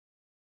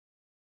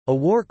A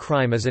war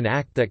crime is an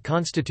act that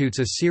constitutes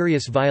a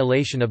serious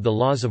violation of the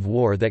laws of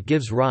war that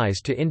gives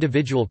rise to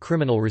individual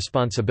criminal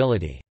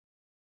responsibility.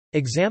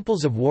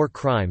 Examples of war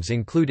crimes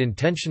include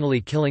intentionally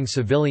killing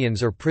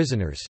civilians or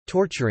prisoners,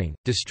 torturing,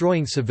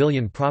 destroying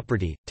civilian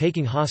property,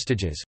 taking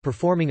hostages,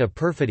 performing a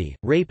perfidy,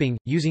 raping,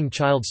 using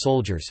child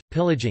soldiers,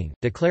 pillaging,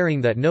 declaring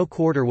that no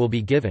quarter will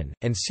be given,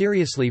 and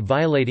seriously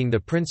violating the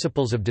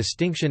principles of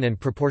distinction and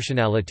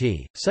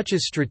proportionality, such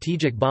as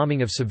strategic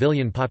bombing of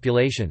civilian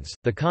populations.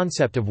 The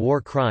concept of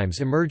war crimes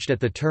emerged at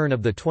the turn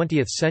of the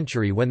 20th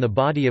century when the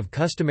body of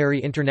customary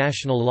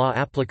international law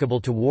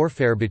applicable to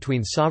warfare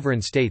between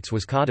sovereign states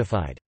was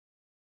codified.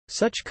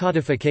 Such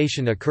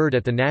codification occurred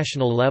at the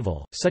national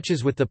level, such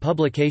as with the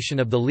publication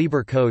of the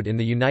Lieber Code in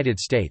the United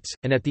States,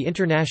 and at the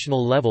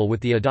international level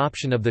with the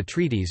adoption of the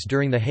treaties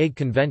during the Hague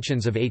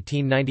Conventions of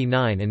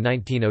 1899 and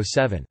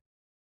 1907.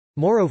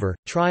 Moreover,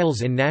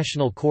 trials in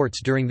national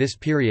courts during this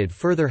period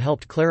further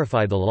helped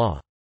clarify the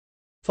law.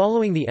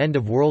 Following the end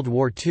of World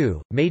War II,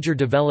 major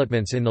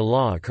developments in the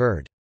law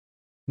occurred.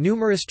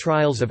 Numerous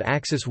trials of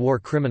Axis war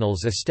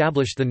criminals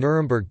established the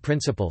Nuremberg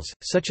principles,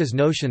 such as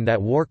notion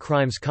that war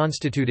crimes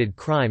constituted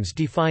crimes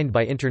defined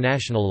by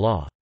international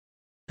law.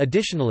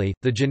 Additionally,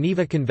 the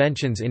Geneva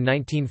Conventions in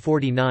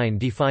 1949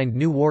 defined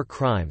new war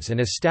crimes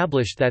and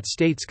established that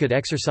states could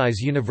exercise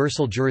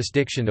universal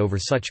jurisdiction over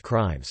such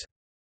crimes.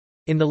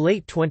 In the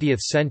late 20th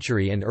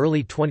century and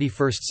early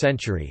 21st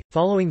century,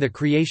 following the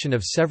creation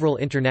of several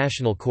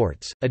international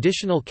courts,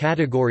 additional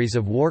categories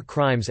of war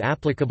crimes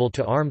applicable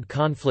to armed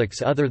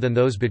conflicts other than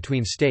those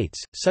between states,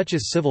 such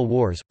as civil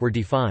wars, were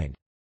defined.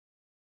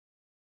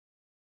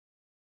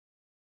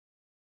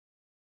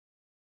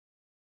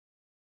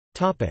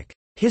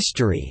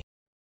 History.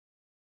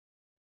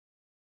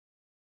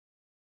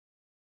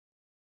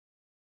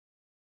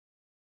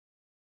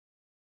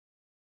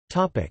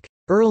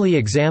 Early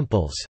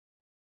examples.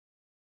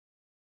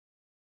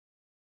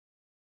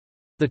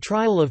 The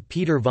trial of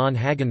Peter von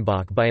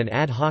Hagenbach by an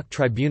ad hoc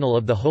tribunal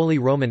of the Holy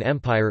Roman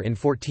Empire in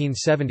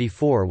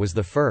 1474 was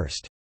the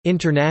first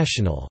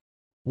international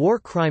war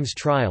crimes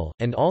trial,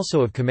 and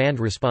also of command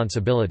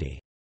responsibility.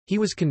 He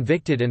was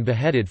convicted and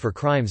beheaded for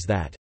crimes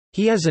that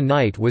he as a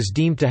knight was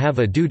deemed to have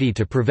a duty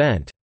to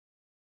prevent,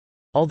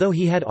 although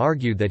he had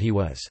argued that he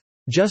was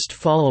just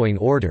following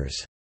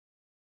orders.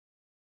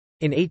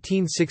 In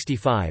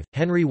 1865,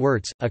 Henry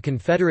Wirz, a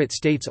Confederate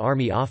States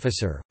Army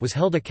officer, was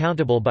held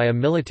accountable by a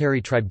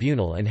military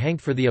tribunal and hanged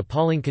for the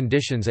appalling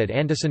conditions at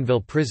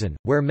Andersonville Prison,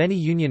 where many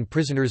Union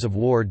prisoners of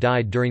war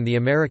died during the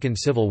American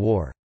Civil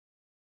War.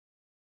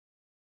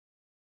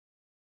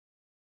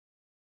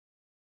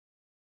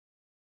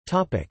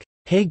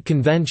 Hague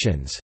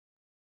Conventions.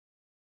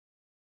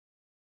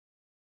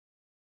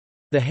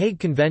 The Hague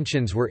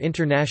Conventions were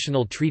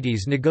international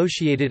treaties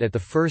negotiated at the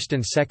First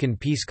and Second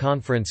Peace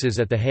Conferences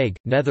at The Hague,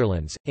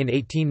 Netherlands, in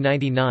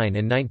 1899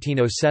 and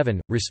 1907,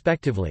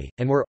 respectively,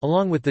 and were,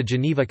 along with the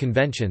Geneva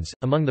Conventions,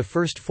 among the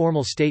first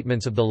formal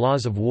statements of the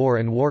laws of war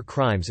and war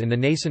crimes in the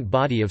nascent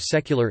body of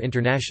secular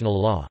international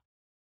law.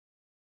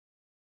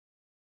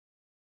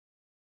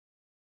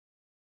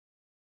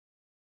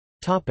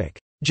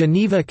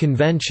 Geneva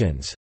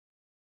Conventions.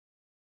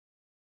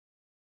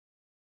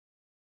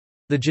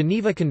 The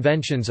Geneva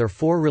Conventions are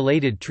four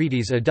related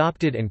treaties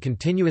adopted and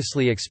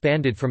continuously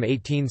expanded from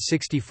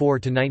 1864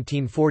 to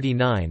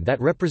 1949 that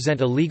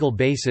represent a legal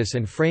basis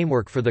and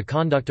framework for the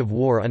conduct of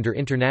war under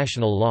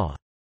international law.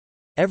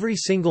 Every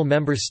single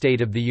member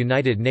state of the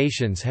United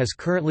Nations has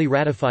currently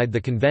ratified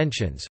the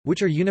conventions,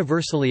 which are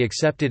universally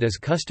accepted as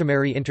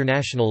customary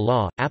international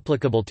law,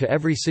 applicable to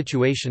every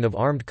situation of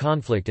armed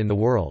conflict in the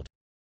world.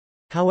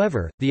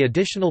 However, the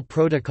additional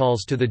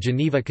protocols to the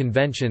Geneva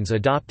Conventions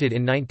adopted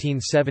in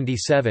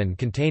 1977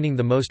 containing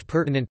the most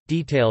pertinent,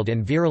 detailed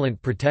and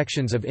virulent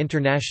protections of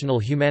international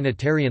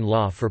humanitarian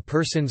law for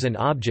persons and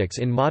objects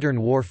in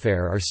modern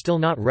warfare are still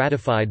not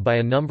ratified by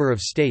a number of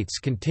states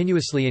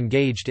continuously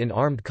engaged in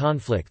armed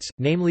conflicts,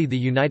 namely the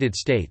United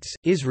States,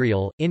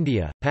 Israel,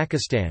 India,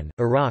 Pakistan,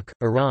 Iraq,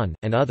 Iran,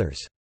 and others.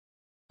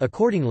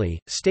 Accordingly,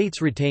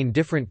 states retain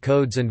different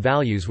codes and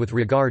values with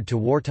regard to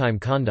wartime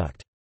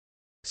conduct.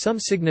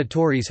 Some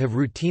signatories have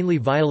routinely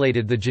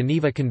violated the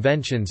Geneva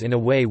Conventions in a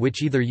way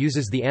which either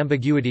uses the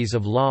ambiguities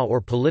of law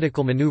or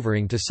political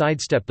maneuvering to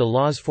sidestep the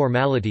law's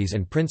formalities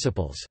and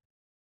principles.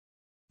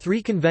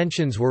 3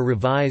 conventions were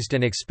revised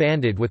and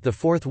expanded with the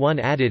fourth one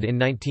added in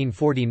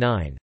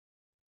 1949.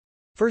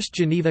 First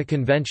Geneva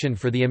Convention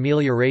for the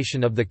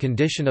Amelioration of the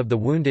Condition of the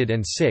Wounded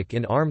and Sick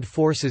in Armed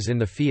Forces in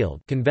the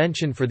Field,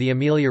 Convention for the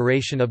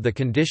Amelioration of the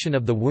Condition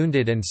of the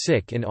Wounded and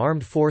Sick in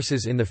Armed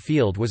Forces in the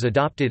Field was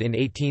adopted in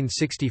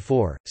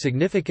 1864,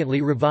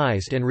 significantly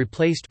revised and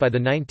replaced by the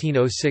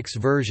 1906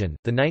 version,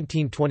 the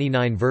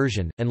 1929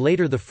 version, and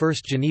later the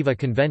First Geneva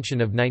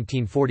Convention of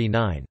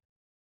 1949.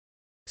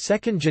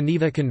 Second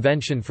Geneva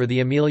Convention for the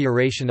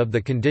Amelioration of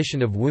the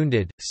Condition of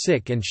Wounded,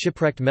 Sick and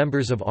Shipwrecked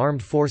Members of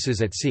Armed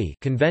Forces at Sea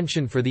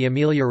Convention for the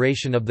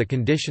Amelioration of the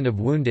Condition of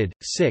Wounded,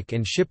 Sick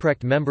and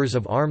Shipwrecked Members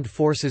of Armed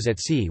Forces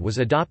at Sea was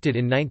adopted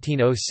in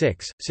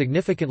 1906,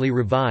 significantly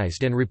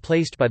revised and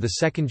replaced by the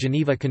Second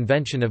Geneva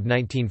Convention of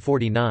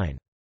 1949.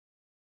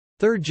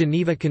 Third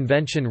Geneva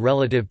Convention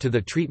relative to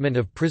the treatment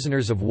of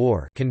prisoners of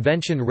war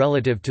Convention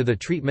relative to the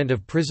treatment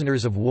of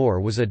prisoners of war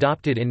was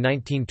adopted in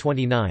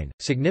 1929,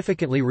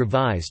 significantly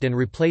revised and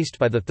replaced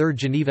by the Third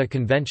Geneva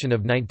Convention of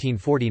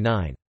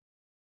 1949.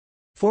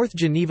 Fourth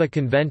Geneva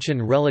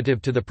Convention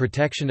relative to the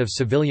protection of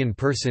civilian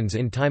persons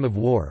in time of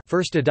war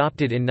first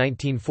adopted in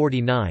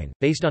 1949,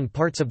 based on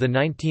parts of the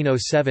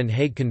 1907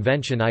 Hague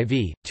Convention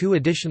IV. Two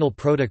additional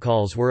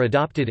protocols were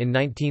adopted in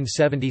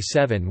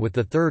 1977 with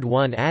the third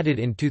one added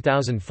in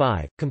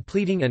 2005,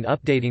 completing and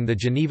updating the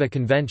Geneva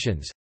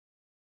Conventions.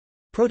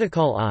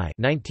 Protocol I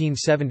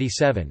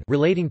 1977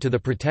 relating to the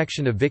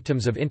protection of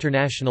victims of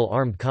international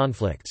armed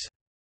conflicts.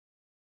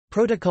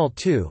 Protocol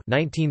II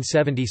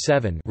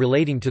 1977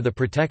 relating to the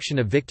protection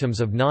of victims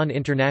of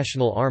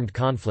non-international armed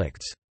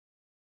conflicts.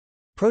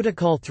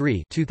 Protocol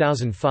III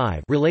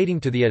 2005 relating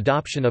to the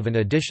adoption of an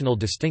additional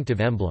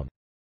distinctive emblem.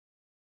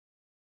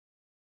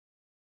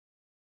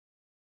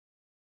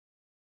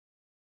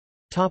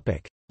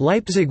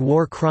 Leipzig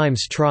War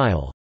Crimes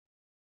Trial.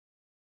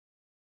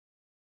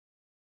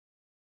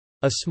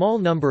 A small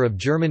number of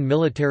German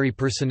military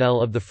personnel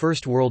of the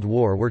First World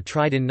War were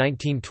tried in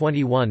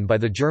 1921 by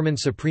the German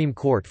Supreme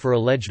Court for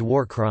alleged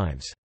war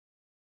crimes.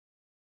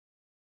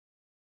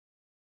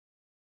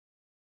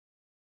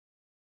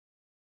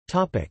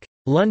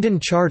 London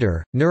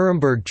Charter,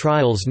 Nuremberg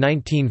Trials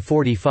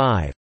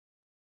 1945.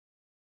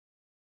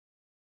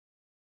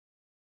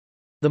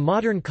 The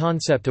modern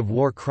concept of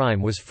war crime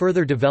was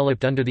further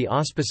developed under the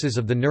auspices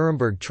of the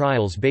Nuremberg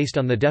trials based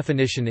on the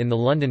definition in the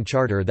London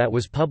Charter that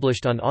was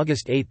published on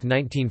August 8,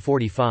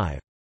 1945.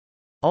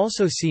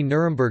 Also see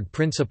Nuremberg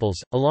Principles.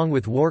 Along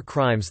with war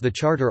crimes, the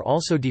Charter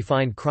also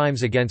defined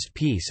crimes against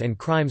peace and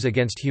crimes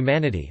against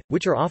humanity,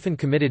 which are often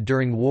committed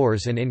during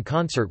wars and in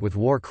concert with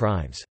war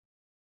crimes.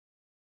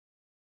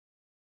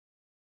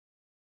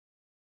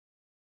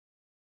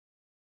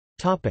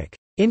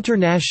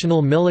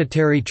 International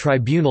Military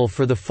Tribunal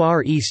for the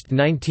Far East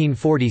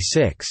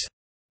 1946.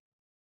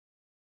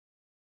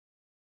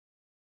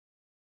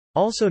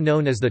 Also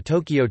known as the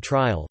Tokyo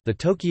Trial, the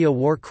Tokyo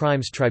War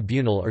Crimes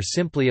Tribunal or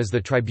simply as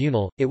the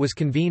Tribunal, it was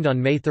convened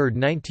on May 3,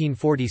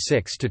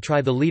 1946 to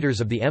try the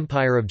leaders of the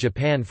Empire of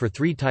Japan for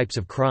three types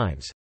of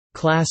crimes.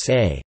 Class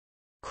A,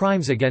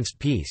 crimes against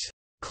peace.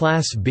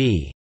 Class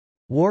B,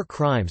 war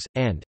crimes,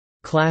 and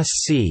Class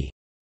C,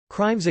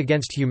 crimes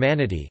against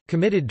humanity,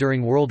 committed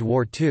during World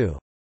War II.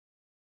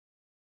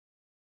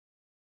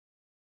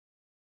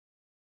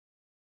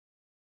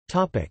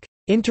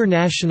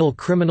 International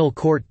Criminal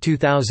Court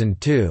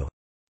 2002.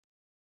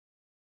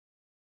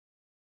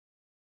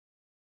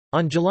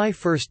 On July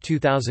 1,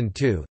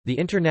 2002, the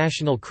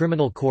International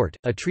Criminal Court,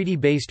 a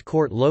treaty-based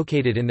court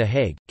located in The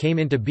Hague, came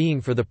into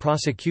being for the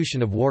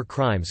prosecution of war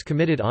crimes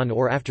committed on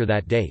or after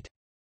that date.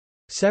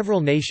 Several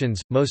nations,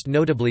 most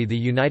notably the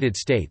United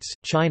States,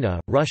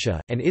 China,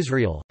 Russia, and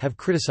Israel, have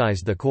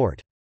criticized the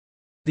court.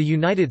 The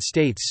United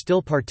States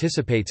still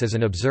participates as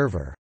an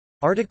observer.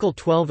 Article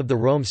 12 of the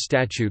Rome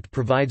Statute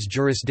provides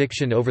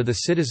jurisdiction over the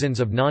citizens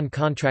of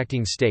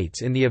non-contracting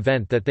states in the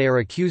event that they are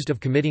accused of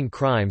committing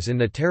crimes in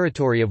the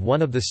territory of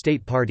one of the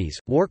state parties.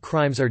 War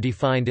crimes are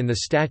defined in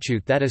the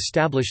statute that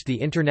established the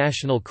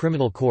International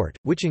Criminal Court,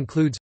 which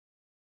includes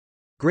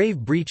grave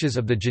breaches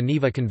of the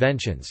Geneva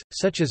Conventions,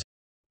 such as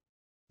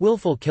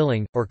willful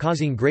killing, or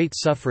causing great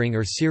suffering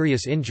or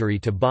serious injury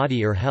to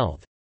body or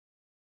health,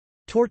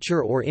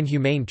 torture or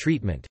inhumane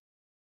treatment,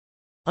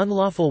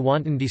 unlawful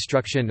wanton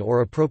destruction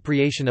or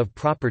appropriation of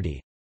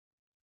property,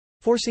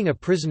 forcing a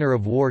prisoner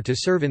of war to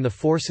serve in the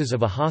forces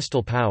of a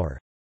hostile power,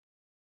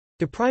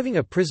 depriving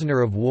a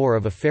prisoner of war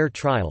of a fair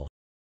trial,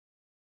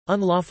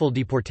 unlawful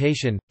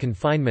deportation,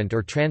 confinement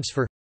or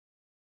transfer,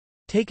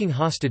 taking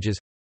hostages,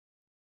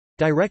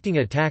 directing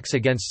attacks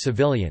against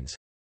civilians,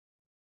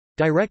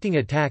 directing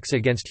attacks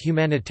against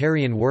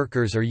humanitarian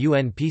workers or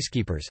UN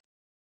peacekeepers,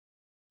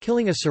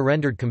 killing a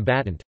surrendered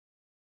combatant,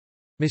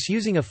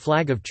 misusing a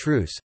flag of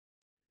truce,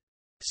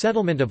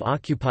 settlement of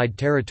occupied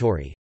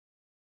territory,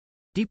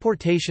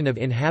 deportation of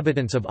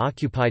inhabitants of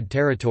occupied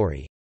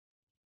territory,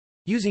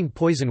 using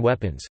poison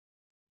weapons,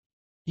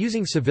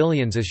 using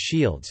civilians as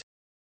shields,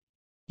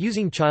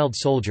 using child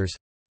soldiers,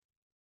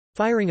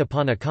 firing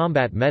upon a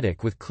combat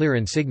medic with clear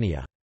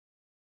insignia.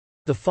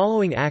 The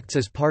following acts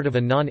as part of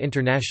a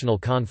non-international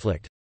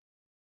conflict: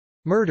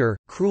 murder,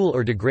 cruel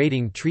or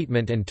degrading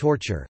treatment and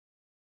torture,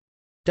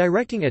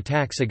 directing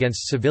attacks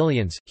against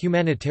civilians,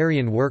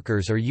 humanitarian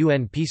workers or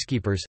UN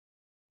peacekeepers,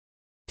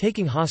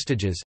 taking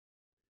hostages,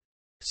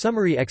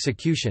 summary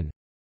execution,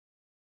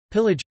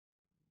 pillage,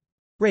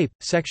 rape,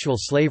 sexual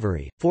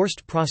slavery,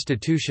 forced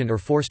prostitution or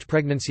forced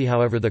pregnancy.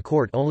 However, the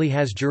court only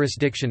has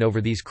jurisdiction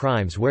over these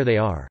crimes where they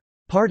are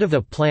part of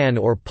a plan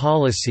or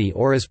policy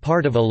or as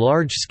part of a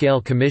large-scale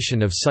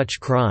commission of such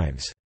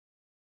crimes.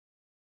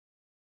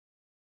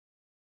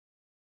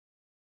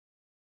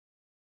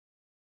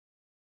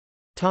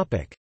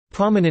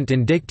 Prominent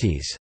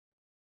indictees.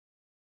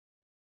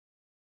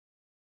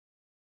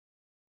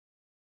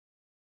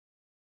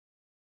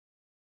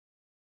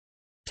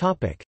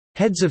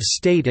 Heads of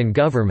state and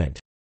government.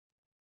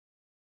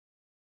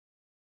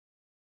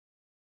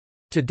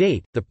 To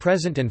date, the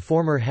present and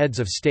former heads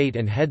of state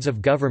and heads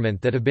of government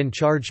that have been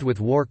charged with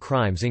war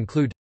crimes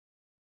include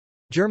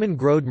German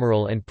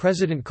Großadmiral and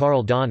President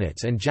Karl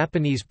Donitz and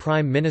Japanese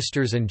Prime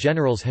Ministers and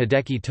Generals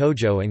Hideki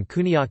Tojo and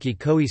Kuniaki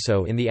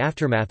Koiso in the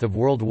aftermath of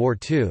World War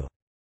II.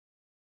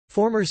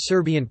 Former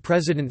Serbian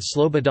President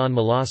Slobodan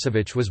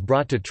Milosevic was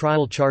brought to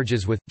trial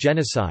charges with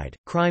genocide,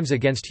 crimes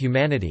against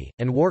humanity,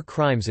 and war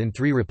crimes in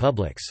 3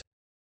 republics.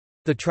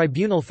 The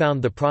tribunal found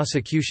the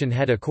prosecution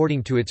had,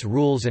 according to its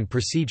rules and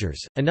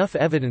procedures, enough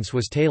evidence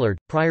was tailored,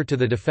 prior to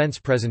the defense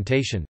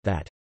presentation,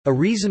 that a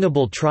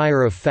reasonable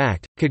trier of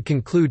fact could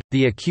conclude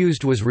the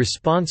accused was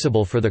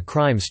responsible for the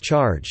crimes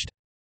charged.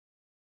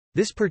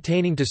 This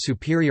pertaining to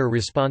superior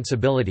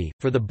responsibility,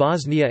 for the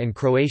Bosnia and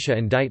Croatia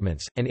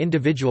indictments, and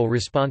individual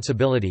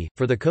responsibility,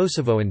 for the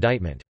Kosovo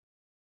indictment.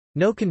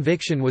 No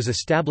conviction was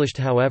established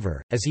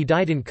however, as he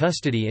died in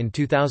custody in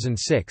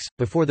 2006,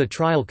 before the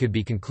trial could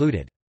be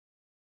concluded.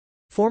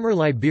 Former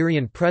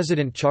Liberian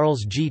President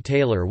Charles G.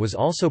 Taylor was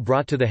also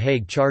brought to The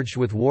Hague charged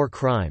with war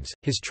crimes.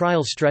 His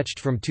trial stretched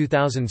from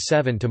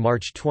 2007 to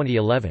March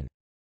 2011.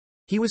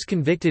 He was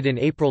convicted in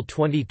April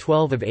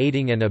 2012 of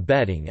aiding and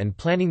abetting and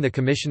planning the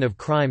commission of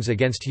crimes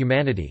against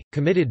humanity,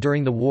 committed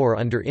during the war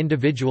under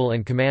individual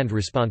and command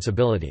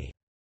responsibility.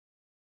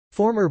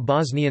 Former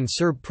Bosnian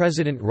Serb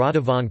President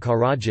Radovan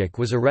Karadzic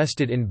was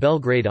arrested in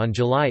Belgrade on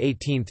July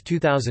 18,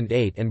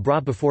 2008 and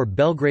brought before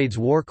Belgrade's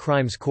War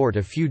Crimes Court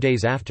a few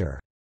days after.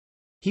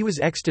 He was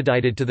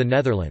extradited to the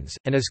Netherlands,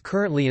 and is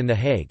currently in The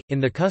Hague, in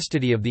the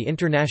custody of the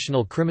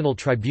International Criminal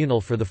Tribunal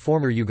for the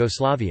former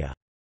Yugoslavia.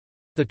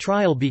 The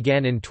trial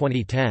began in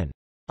 2010.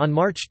 On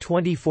March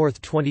 24,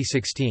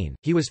 2016,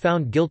 he was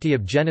found guilty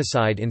of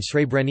genocide in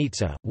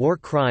Srebrenica, war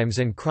crimes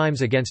and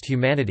crimes against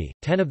humanity,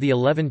 10 of the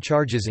 11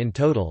 charges in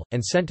total,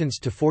 and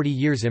sentenced to 40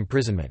 years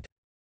imprisonment.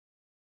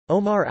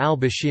 Omar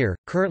al-Bashir,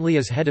 currently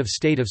as head of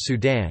state of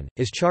Sudan,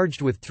 is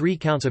charged with 3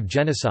 counts of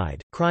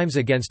genocide, crimes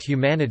against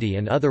humanity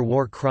and other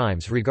war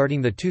crimes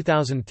regarding the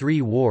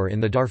 2003 war in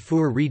the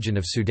Darfur region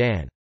of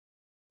Sudan.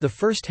 The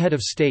first head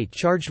of state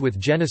charged with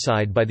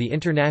genocide by the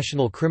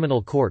International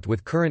Criminal Court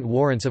with current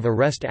warrants of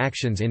arrest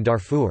actions in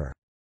Darfur.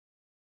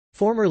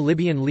 Former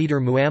Libyan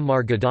leader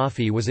Muammar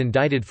Gaddafi was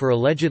indicted for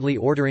allegedly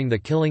ordering the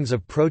killings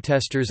of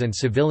protesters and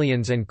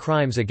civilians and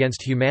crimes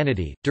against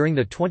humanity during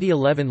the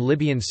 2011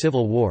 Libyan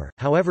civil war,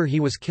 however he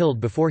was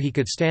killed before he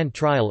could stand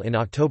trial in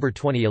October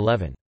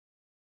 2011.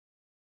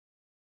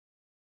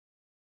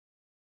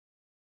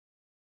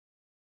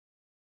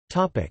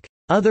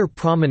 Other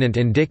prominent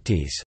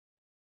indictees.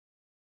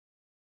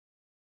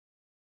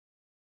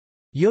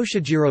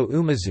 Yoshijiro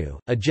Umezu,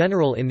 a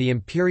general in the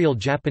Imperial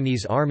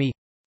Japanese Army.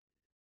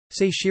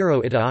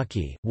 Seishiro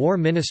Itagaki, War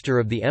Minister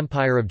of the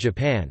Empire of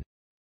Japan.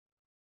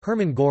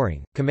 Hermann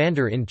Göring,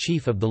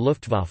 Commander-in-Chief of the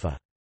Luftwaffe.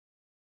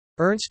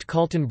 Ernst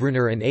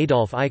Kaltenbrunner and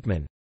Adolf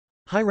Eichmann,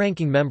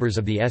 high-ranking members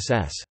of the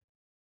SS.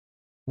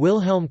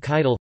 Wilhelm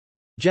Keitel,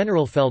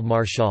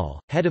 Generalfeldmarschall,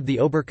 head of the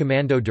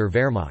Oberkommando der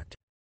Wehrmacht.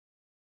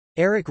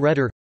 Erich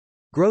Raeder,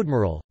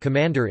 Großadmiral,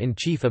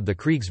 Commander-in-Chief of the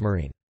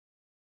Kriegsmarine.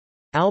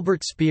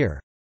 Albert Speer,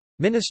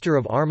 Minister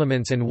of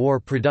Armaments and War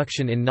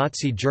Production in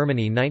Nazi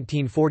Germany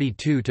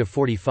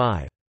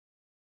 1942–45.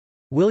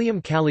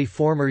 William Calley,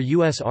 former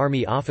U.S.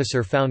 Army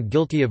officer found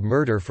guilty of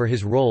murder for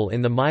his role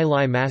in the My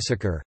Lai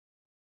massacre.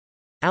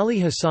 Ali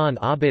Hassan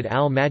Abid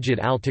al-Majid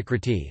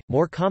al-Tikriti,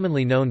 more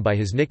commonly known by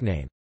his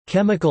nickname,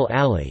 Chemical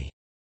Ali,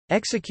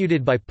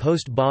 executed by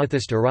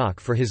post-Ba'athist Iraq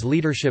for his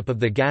leadership of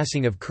the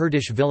gassing of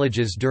Kurdish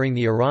villages during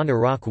the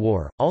Iran–Iraq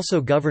War,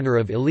 also governor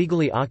of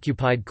illegally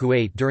occupied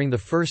Kuwait during the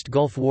First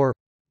Gulf War.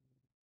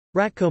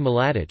 Ratko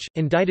Mladic,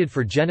 indicted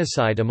for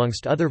genocide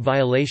amongst other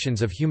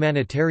violations of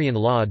humanitarian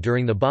law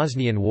during the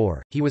Bosnian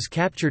War, he was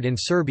captured in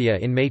Serbia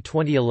in May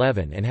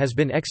 2011 and has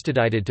been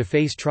extradited to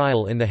face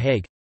trial in The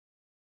Hague.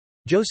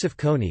 Joseph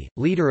Kony,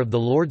 leader of the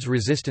Lord's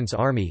Resistance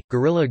Army,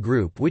 guerrilla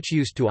group which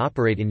used to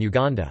operate in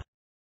Uganda.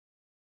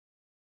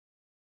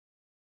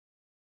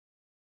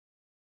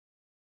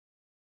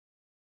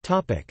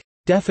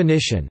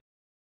 Definition.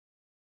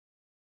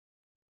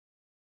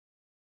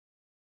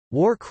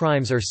 War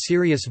crimes are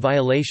serious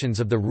violations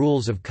of the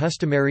rules of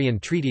customary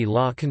and treaty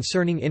law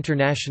concerning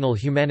international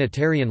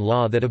humanitarian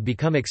law that have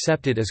become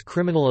accepted as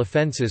criminal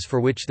offences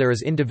for which there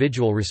is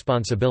individual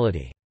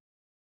responsibility.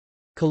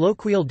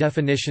 Colloquial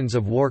definitions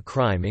of war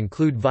crime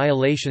include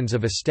violations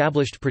of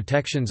established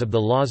protections of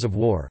the laws of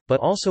war, but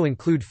also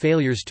include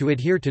failures to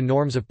adhere to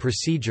norms of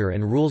procedure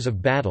and rules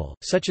of battle,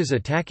 such as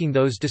attacking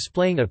those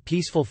displaying a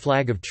peaceful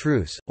flag of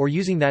truce, or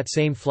using that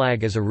same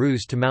flag as a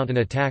ruse to mount an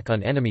attack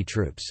on enemy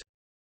troops.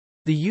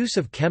 The use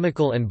of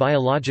chemical and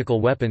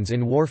biological weapons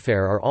in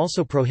warfare are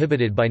also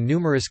prohibited by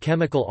numerous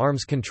chemical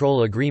arms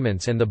control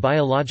agreements and the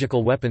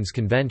Biological Weapons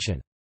Convention.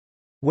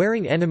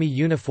 Wearing enemy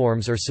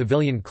uniforms or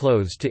civilian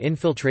clothes to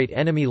infiltrate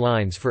enemy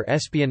lines for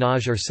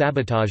espionage or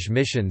sabotage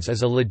missions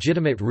is a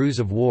legitimate ruse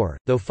of war,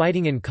 though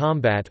fighting in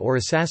combat or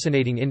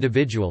assassinating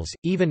individuals,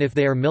 even if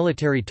they are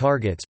military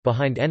targets,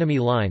 behind enemy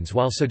lines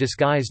while so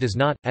disguised is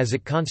not, as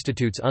it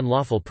constitutes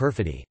unlawful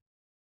perfidy.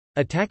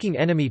 Attacking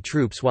enemy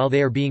troops while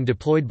they are being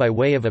deployed by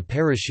way of a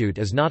parachute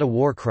is not a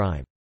war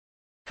crime.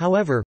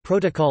 However,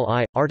 Protocol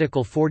I,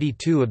 Article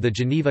 42 of the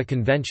Geneva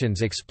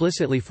Conventions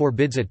explicitly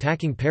forbids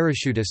attacking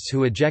parachutists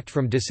who eject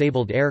from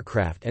disabled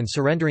aircraft and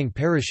surrendering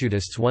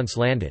parachutists once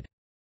landed.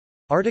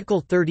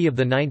 Article 30 of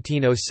the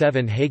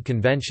 1907 Hague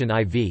Convention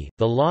IV,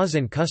 the laws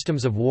and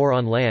customs of war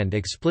on land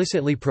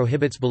explicitly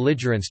prohibits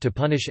belligerents to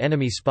punish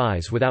enemy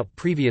spies without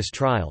previous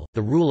trial.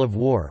 The rule of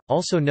war,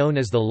 also known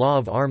as the law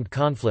of armed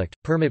conflict,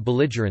 permit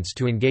belligerents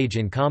to engage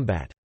in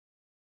combat.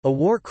 A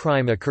war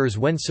crime occurs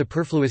when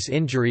superfluous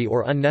injury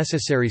or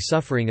unnecessary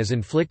suffering is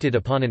inflicted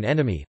upon an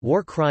enemy.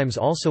 War crimes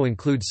also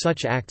include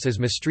such acts as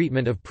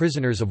mistreatment of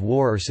prisoners of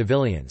war or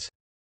civilians.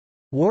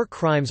 War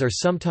crimes are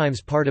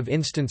sometimes part of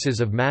instances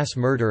of mass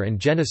murder and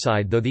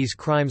genocide, though these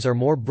crimes are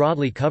more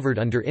broadly covered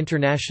under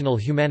international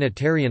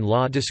humanitarian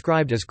law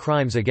described as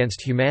crimes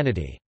against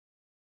humanity.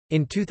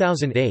 In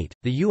 2008,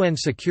 the UN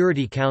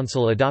Security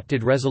Council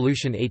adopted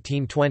Resolution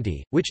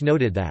 1820, which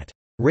noted that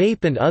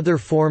rape and other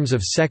forms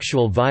of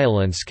sexual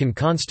violence can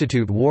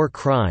constitute war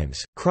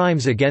crimes,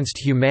 crimes against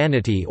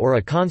humanity or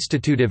a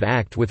constitutive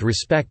act with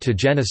respect to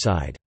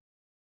genocide.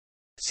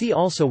 See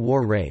also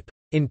war rape.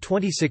 In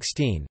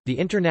 2016, the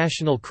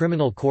International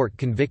Criminal Court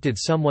convicted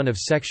someone of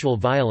sexual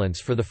violence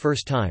for the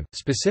first time.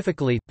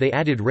 Specifically, they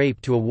added rape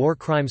to a war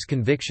crimes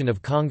conviction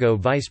of Congo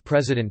Vice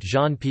President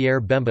Jean-Pierre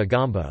Bemba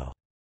Gombo.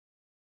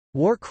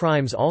 War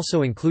crimes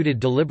also included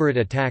deliberate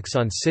attacks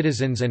on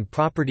citizens and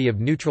property of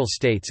neutral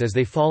states as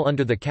they fall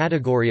under the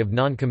category of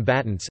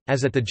non-combatants,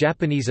 as at the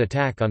Japanese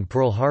attack on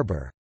Pearl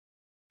Harbor.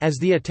 As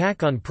the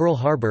attack on Pearl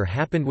Harbor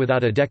happened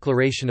without a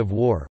declaration of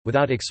war,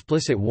 without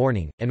explicit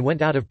warning, and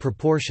went out of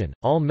proportion,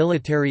 all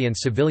military and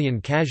civilian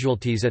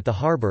casualties at the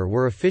harbor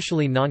were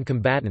officially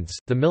non-combatants.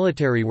 The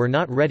military were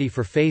not ready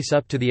for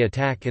face-up to the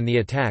attack, and the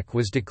attack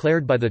was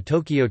declared by the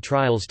Tokyo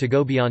trials to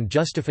go beyond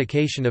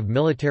justification of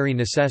military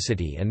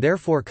necessity and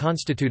therefore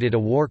constituted a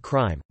war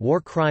crime.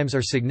 War crimes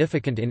are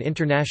significant in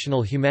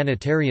international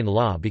humanitarian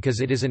law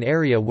because it is an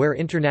area where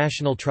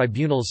international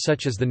tribunals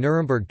such as the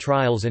Nuremberg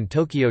trials and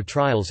Tokyo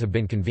trials have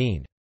been convened.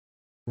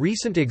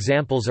 Recent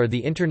examples are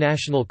the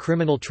International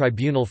Criminal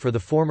Tribunal for the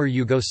former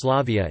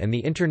Yugoslavia and the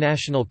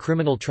International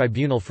Criminal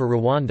Tribunal for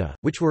Rwanda,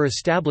 which were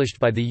established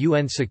by the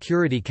UN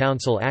Security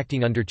Council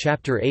acting under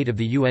Chapter 8 of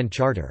the UN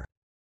Charter.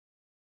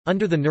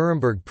 Under the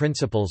Nuremberg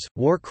Principles,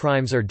 war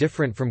crimes are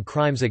different from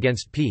crimes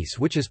against peace,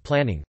 which is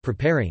planning,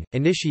 preparing,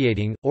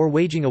 initiating, or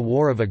waging a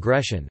war of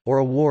aggression, or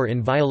a war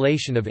in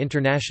violation of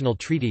international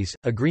treaties,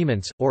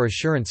 agreements, or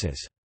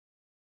assurances.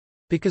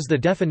 Because the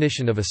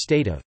definition of a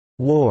state of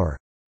war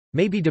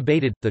may be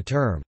debated, the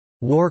term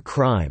war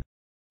crime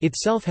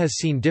itself has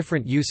seen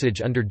different usage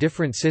under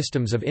different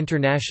systems of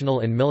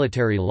international and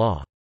military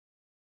law.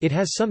 It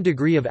has some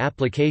degree of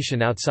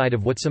application outside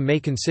of what some may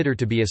consider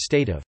to be a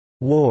state of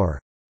war,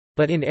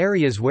 but in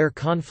areas where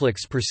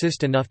conflicts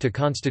persist enough to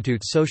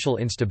constitute social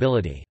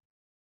instability.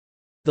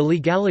 The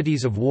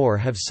legalities of war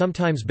have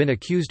sometimes been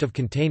accused of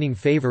containing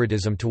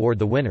favoritism toward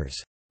the winners,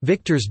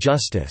 victor's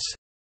justice,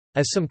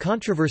 as some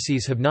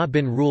controversies have not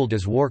been ruled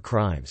as war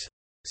crimes.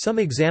 Some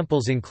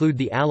examples include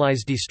the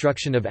Allies'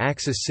 destruction of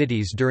Axis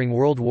cities during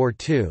World War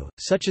II,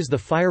 such as the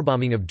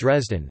firebombing of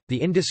Dresden,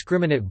 the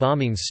indiscriminate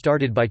bombings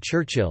started by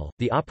Churchill,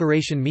 the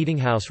Operation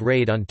Meetinghouse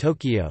raid on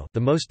Tokyo, the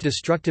most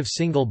destructive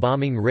single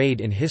bombing raid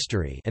in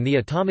history, and the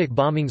atomic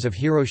bombings of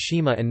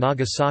Hiroshima and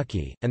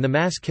Nagasaki, and the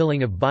mass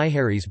killing of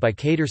Biharis by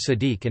Kader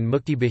Sadiq and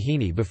Mukti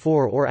Bahini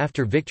before or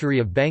after victory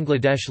of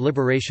Bangladesh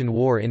Liberation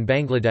War in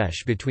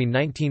Bangladesh between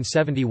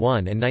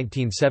 1971 and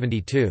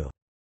 1972.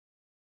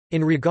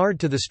 In regard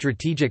to the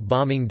strategic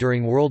bombing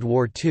during World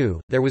War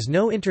II, there was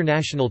no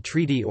international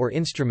treaty or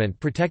instrument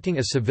protecting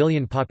a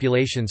civilian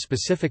population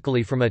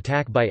specifically from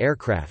attack by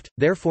aircraft,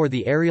 therefore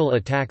the aerial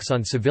attacks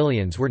on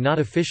civilians were not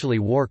officially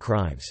war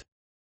crimes.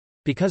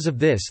 Because of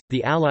this,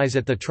 the Allies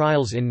at the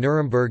trials in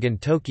Nuremberg and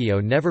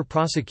Tokyo never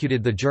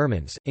prosecuted the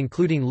Germans,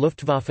 including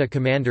Luftwaffe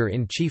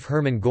Commander-in-Chief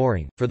Hermann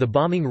Göring, for the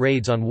bombing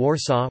raids on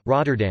Warsaw,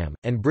 Rotterdam,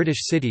 and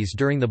British cities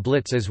during the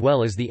Blitz, as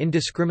well as the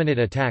indiscriminate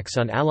attacks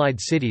on Allied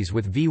cities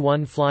with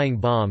V-1 flying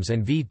bombs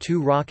and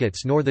V-2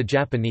 rockets, nor the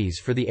Japanese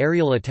for the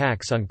aerial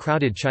attacks on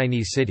crowded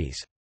Chinese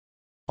cities.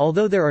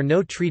 Although there are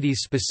no treaties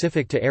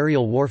specific to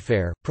aerial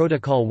warfare,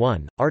 Protocol I,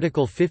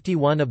 Article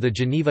 51 of the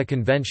Geneva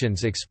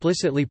Conventions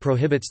explicitly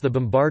prohibits the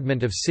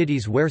bombardment of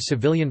cities where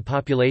civilian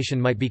population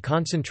might be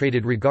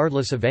concentrated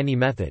regardless of any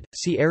method.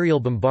 See aerial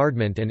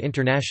bombardment and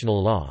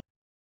international law.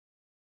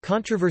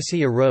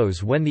 Controversy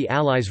arose when the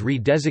Allies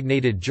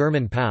re-designated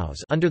German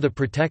POWs under the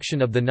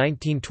protection of the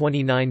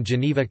 1929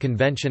 Geneva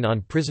Convention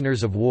on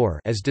Prisoners of War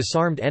as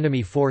disarmed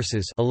enemy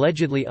forces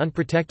allegedly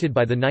unprotected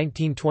by the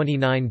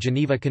 1929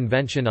 Geneva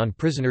Convention on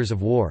Prisoners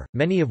of War,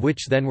 many of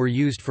which then were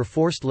used for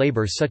forced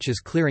labor such as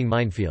clearing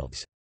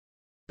minefields.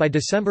 By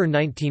December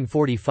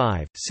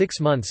 1945, 6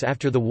 months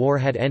after the war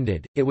had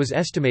ended, it was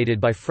estimated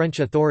by French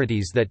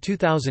authorities that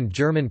 2,000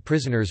 German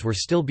prisoners were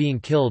still being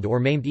killed or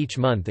maimed each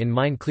month in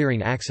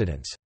mine-clearing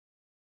accidents.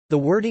 The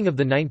wording of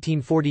the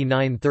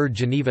 1949 Third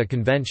Geneva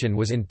Convention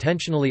was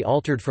intentionally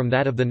altered from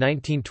that of the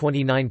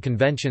 1929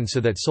 Convention so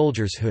that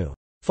soldiers who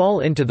fall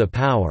into the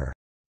power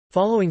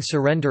following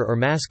surrender or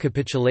mass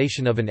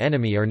capitulation of an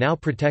enemy are now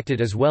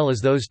protected as well as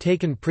those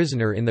taken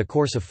prisoner in the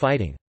course of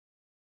fighting.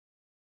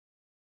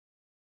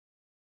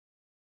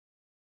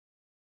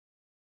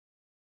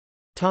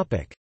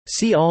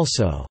 See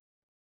also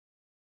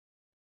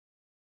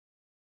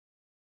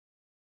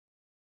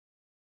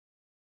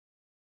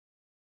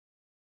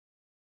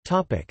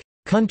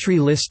Country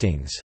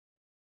listings.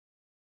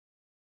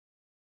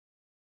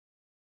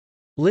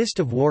 List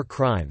of war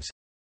crimes.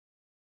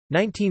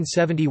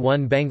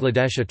 1971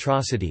 Bangladesh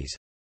atrocities.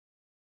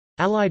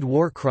 Allied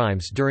war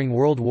crimes during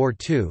World War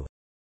II.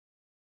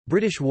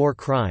 British war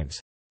crimes.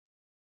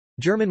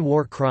 German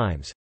war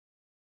crimes.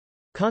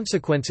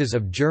 Consequences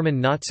of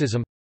German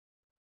Nazism.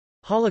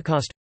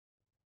 Holocaust.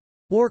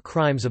 War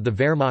crimes of the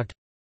Wehrmacht.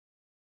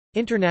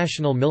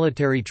 International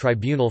Military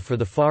Tribunal for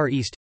the Far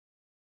East.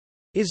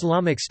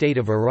 Islamic State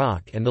of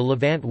Iraq and the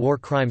Levant war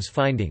crimes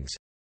findings.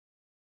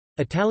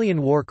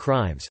 Italian war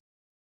crimes.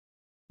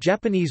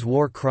 Japanese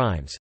war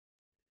crimes.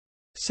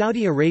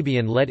 Saudi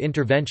Arabian-led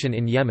intervention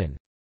in Yemen.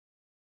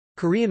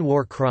 Korean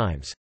war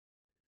crimes.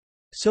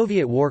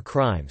 Soviet war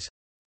crimes.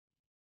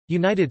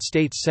 United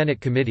States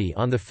Senate Committee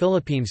on the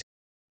Philippines.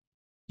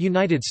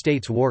 United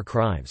States war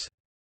crimes.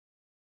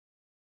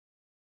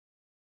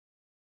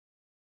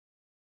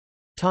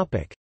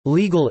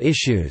 Legal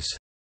issues.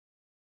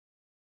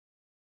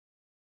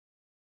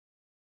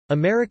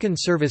 American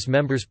Service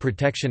Members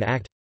Protection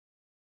Act.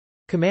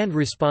 Command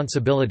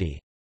responsibility.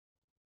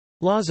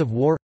 Laws of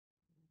war.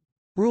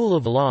 Rule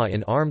of Law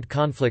in Armed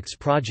Conflicts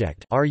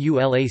Project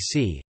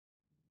 (RULAC).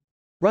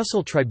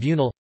 Russell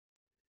Tribunal.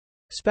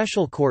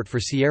 Special Court for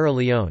Sierra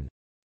Leone.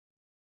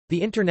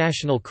 The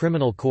International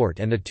Criminal Court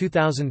and the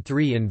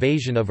 2003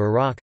 invasion of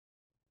Iraq.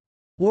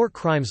 War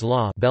Crimes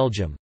Law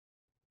Belgium.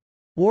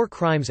 War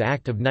Crimes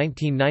Act of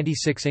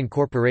 1996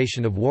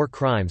 incorporation of war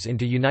crimes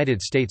into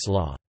United States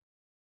law.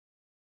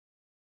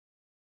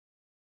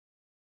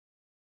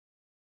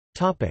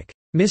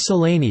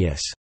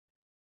 Miscellaneous.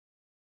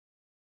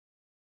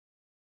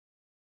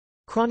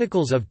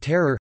 Chronicles of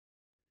Terror.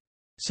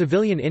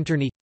 Civilian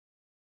Internee.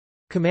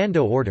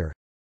 Commando Order.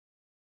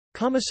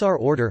 Commissar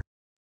Order.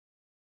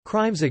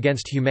 Crimes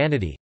against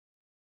humanity.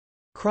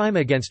 Crime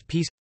against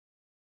peace.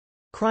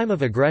 Crime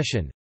of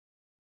aggression.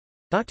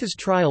 Doctors'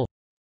 trial.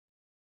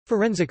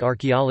 Forensic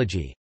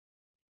archaeology.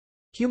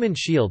 Human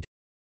shield.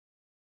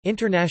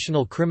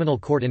 International Criminal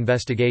Court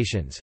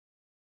investigations.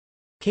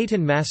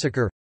 Katyn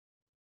massacre.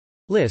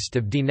 List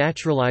of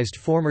denaturalized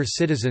former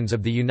citizens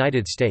of the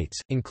United States,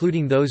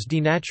 including those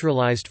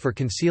denaturalized for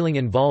concealing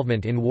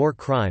involvement in war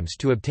crimes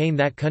to obtain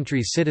that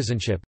country's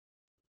citizenship.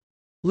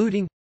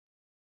 Looting.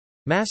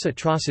 Mass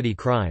atrocity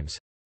crimes.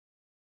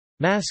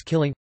 Mass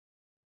killing.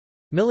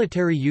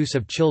 Military use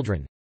of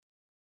children.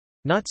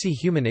 Nazi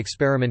human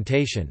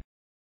experimentation.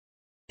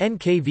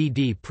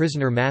 NKVD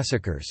prisoner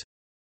massacres.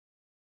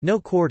 No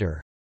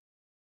quarter.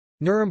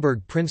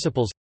 Nuremberg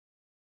Principles.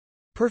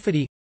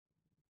 Perfidy.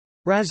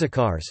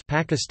 Razakars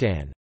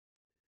Pakistan.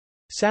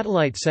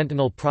 Satellite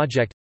Sentinel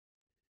Project.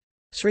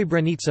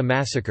 Srebrenica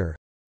massacre.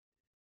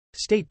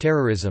 State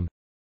terrorism.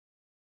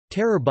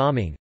 Terror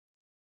bombing.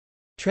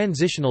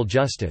 Transitional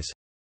justice.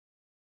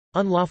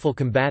 Unlawful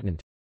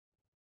combatant.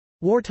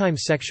 Wartime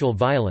sexual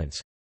violence.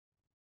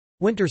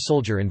 Winter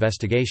Soldier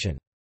investigation.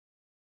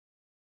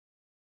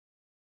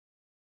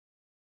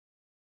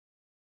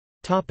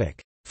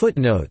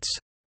 Footnotes.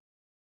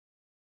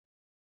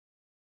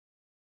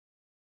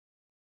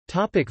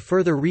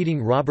 Further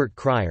reading. Robert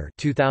Cryer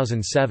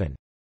 2007.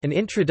 An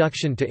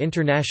Introduction to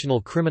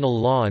International Criminal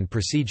Law and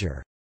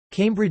Procedure.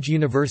 Cambridge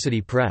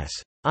University Press.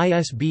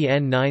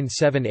 ISBN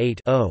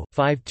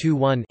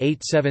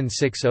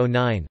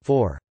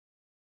 978-0-521-87609-4.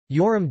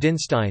 Yoram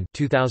Dinstein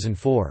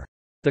 2004.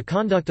 The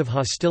Conduct of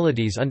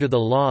Hostilities Under the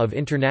Law of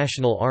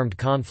International Armed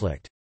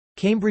Conflict.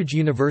 Cambridge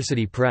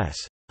University Press.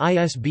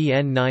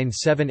 ISBN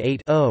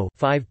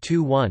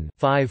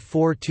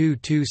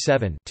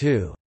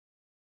 978-0-521-54227-2.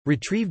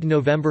 Retrieved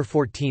November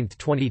 14,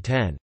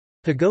 2010.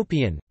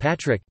 Hagopian,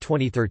 Patrick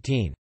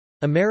 2013.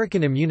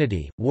 American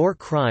Immunity, War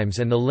Crimes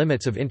and the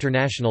Limits of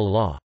International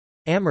Law.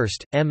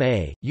 Amherst,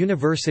 M.A.,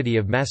 University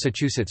of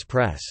Massachusetts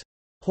Press.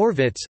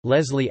 Horvitz,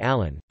 Leslie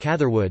Allen,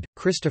 Catherwood,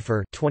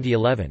 Christopher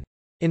 2011.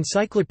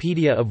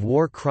 Encyclopedia of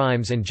War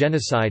Crimes and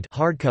Genocide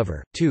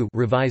hardcover, 2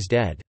 revised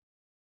ed.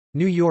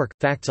 New York,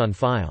 Facts on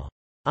File.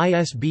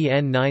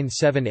 ISBN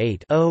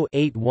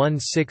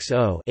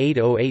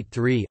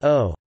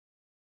 978-0-8160-8083-0.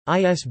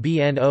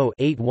 ISBN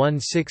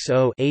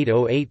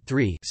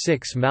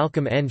 0-8160-8083-6.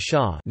 Malcolm N.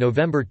 Shaw,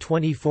 November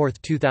 24,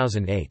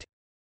 2008.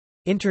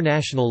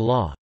 International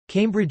Law.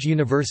 Cambridge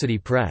University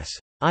Press.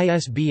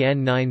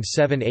 ISBN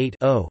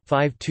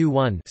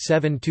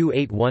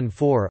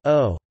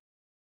 978-0-521-72814-0.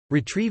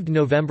 Retrieved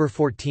November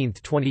 14,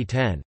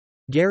 2010.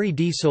 Gary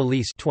D.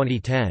 Solis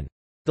 2010.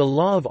 The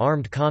Law of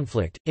Armed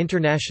Conflict,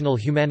 International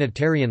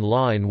Humanitarian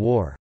Law in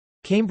War.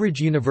 Cambridge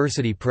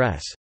University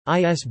Press.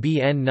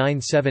 ISBN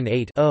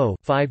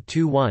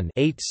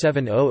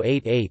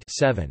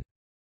 978-0-521-87088-7.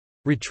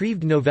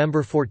 Retrieved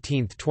November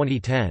 14,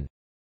 2010.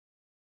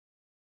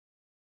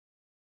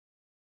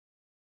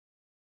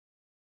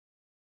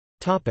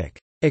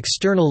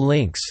 External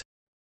links.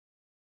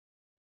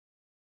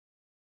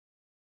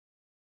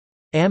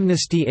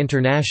 Amnesty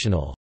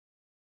International.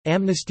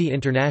 Amnesty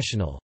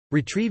International.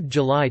 Retrieved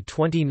July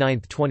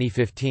 29,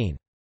 2015.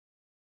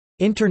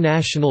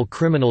 International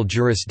Criminal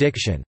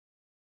Jurisdiction.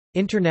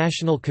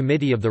 International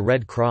Committee of the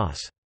Red Cross.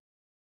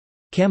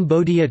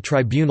 Cambodia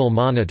Tribunal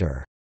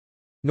Monitor.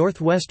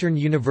 Northwestern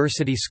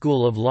University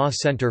School of Law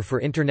Center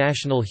for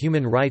International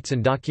Human Rights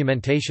and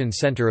Documentation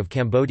Center of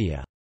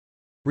Cambodia.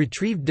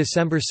 Retrieved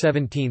December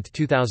 17,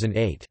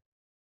 2008.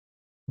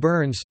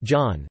 Burns,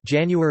 John.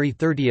 January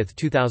 30,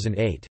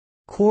 2008.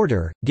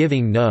 Quarter,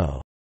 Giving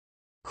No.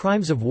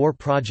 Crimes of War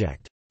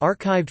Project.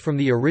 Archived from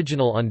the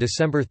original on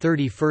December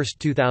 31,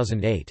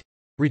 2008.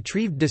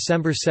 Retrieved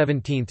December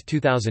 17,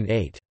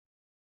 2008.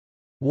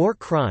 War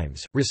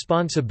Crimes,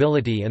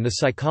 Responsibility and the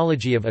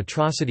Psychology of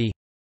Atrocity.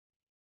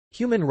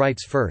 Human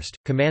Rights First,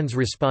 Command's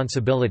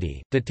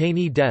Responsibility,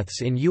 Detainee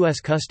Deaths in U.S.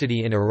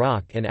 Custody in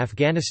Iraq and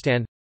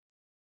Afghanistan.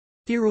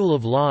 The Rule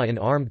of Law in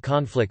Armed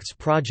Conflicts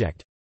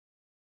Project.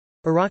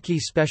 Iraqi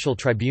Special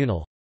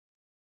Tribunal.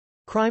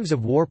 Crimes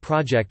of War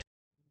Project.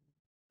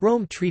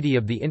 Rome Treaty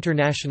of the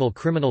International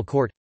Criminal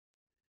Court.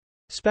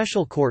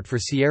 Special Court for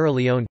Sierra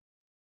Leone.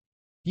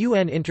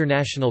 UN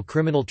International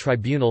Criminal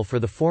Tribunal for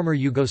the former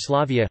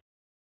Yugoslavia.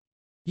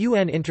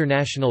 UN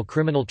International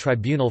Criminal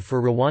Tribunal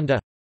for Rwanda.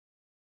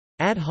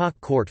 Ad hoc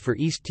Court for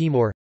East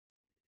Timor.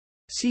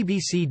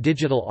 CBC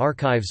Digital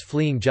Archives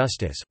Fleeing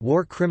Justice,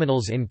 War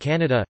Criminals in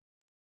Canada.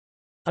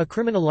 A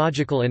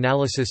Criminological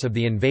Analysis of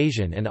the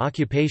Invasion and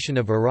Occupation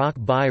of Iraq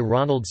by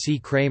Ronald C.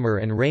 Kramer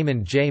and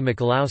Raymond J.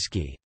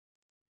 Michalowski.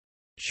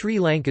 Sri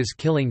Lanka's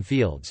Killing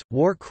Fields,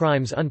 War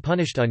Crimes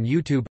Unpunished on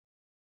YouTube.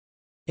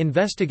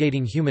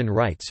 Investigating Human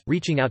Rights,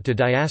 Reaching Out to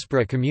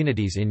Diaspora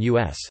Communities in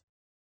U.S.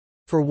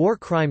 For War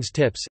Crimes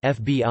Tips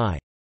FBI.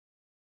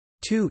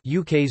 2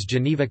 UK's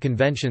Geneva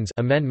Conventions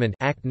Amendment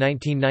Act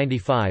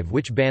 1995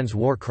 which bans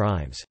war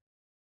crimes.